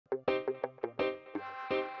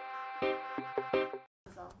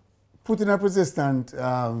put in a persistent,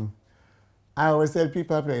 I always tell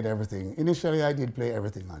people I played everything. Initially, I did play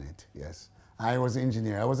everything on it, yes. I was an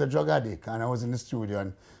engineer. I was a drug addict, and I was in the studio,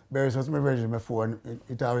 and Beres was my virgin before, and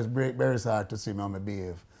it always break Beres' heart to see me how I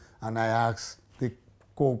behave. And I asked the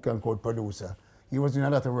quote-unquote producer, he was doing a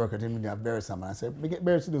lot of work at him with Beres Hammond. I said, get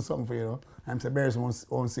Beres to do something for you, know? And I said, Beres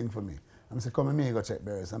won't sing for me. I said, come with me, go check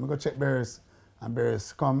Beres. I'm going to go check Beres, and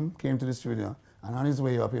Beres came to the studio, and on his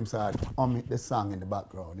way up, he started humming the song in the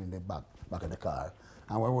background, in the back of the car.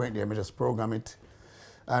 And when we went there, I just programmed it.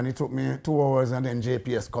 And it took me 2 hours, and then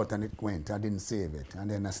JPS cut and it went. I didn't save it. And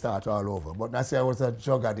then I started all over. But that's I was a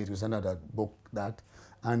drug addict. It was another book that.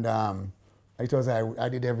 And it was, I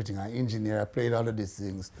did everything. I engineered, I played all of these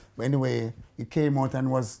things. But anyway, it came out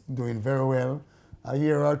and was doing very well. A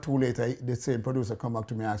year or two later, the same producer come back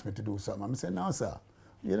to me and asked me to do something. I said, no, sir.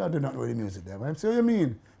 You don't do not know the music there. I said, what do you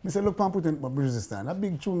mean? I said, look, I'm putting my resistance. A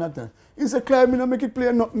big tune that time. He said, Clive, me not make it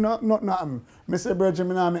play nothing. I said,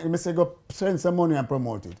 Virgin, I said, go spend some money and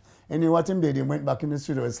promote it. And what him did, he went back in the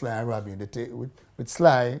studio with Sly and Robbie. With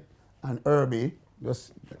Sly and Herbie,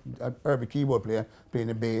 just an Herbie keyboard player, playing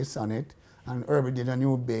the bass on it. And Herbie did a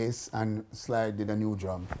new bass, and Sly did a new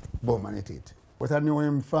drum. Boom, and it hit. But I knew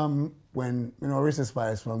him from when, Richie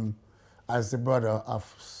Spice as the brother of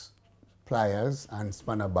Pliers and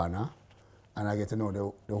Spanner Banner, and I get to know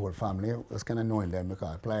the whole family. I was kind of knowing them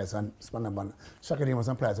because Pliers and Spanner Banner, Shakademus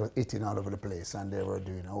and Pliers was eating all over the place, and they were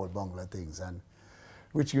doing a whole bungle of things. And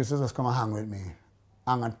Richie used to just come and hang with me,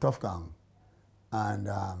 hang at Tough Gang, and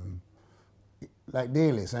like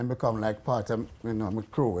daily, so I become like part of my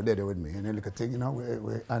crew were there with me, and they look at thing,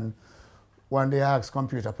 and one day I asked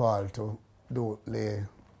Computer Paul to lay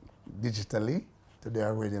digitally to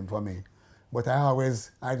their rhythm for me, but I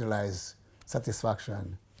always idolize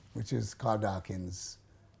Satisfaction, which is Carl Dawkins.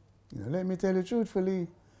 Let me tell you truthfully.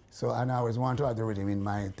 So, and I always want to add the rhythm in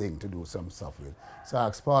my thing to do some stuff with. So I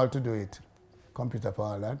asked Paul to do it, Computer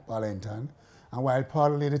Paul, Paul Hinton. And while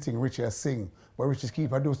Paul laid the thing, Richie sing, but Richie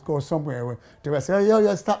keep go somewhere. They would say,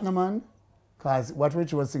 yo, stop now, man. Because what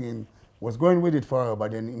Richie was singing was going with it for her,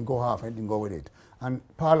 but then he go half and didn't go with it. And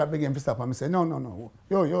Paul began to stop and he said, no.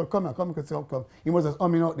 Yo, come here, come. He was just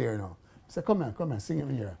humming out there, He said, come here, sing him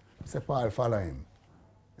here. He said, Paul, follow him.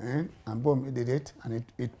 And boom, he did it, and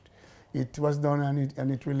it was done,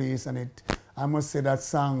 and it released, and I must say that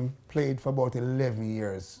song played for about 11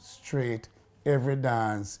 years straight, every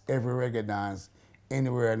dance, every reggae dance,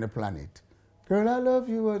 anywhere on the planet. Girl, I love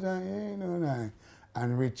you, but I ain't no lie.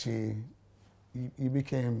 And Richie, he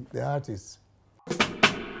became the artist.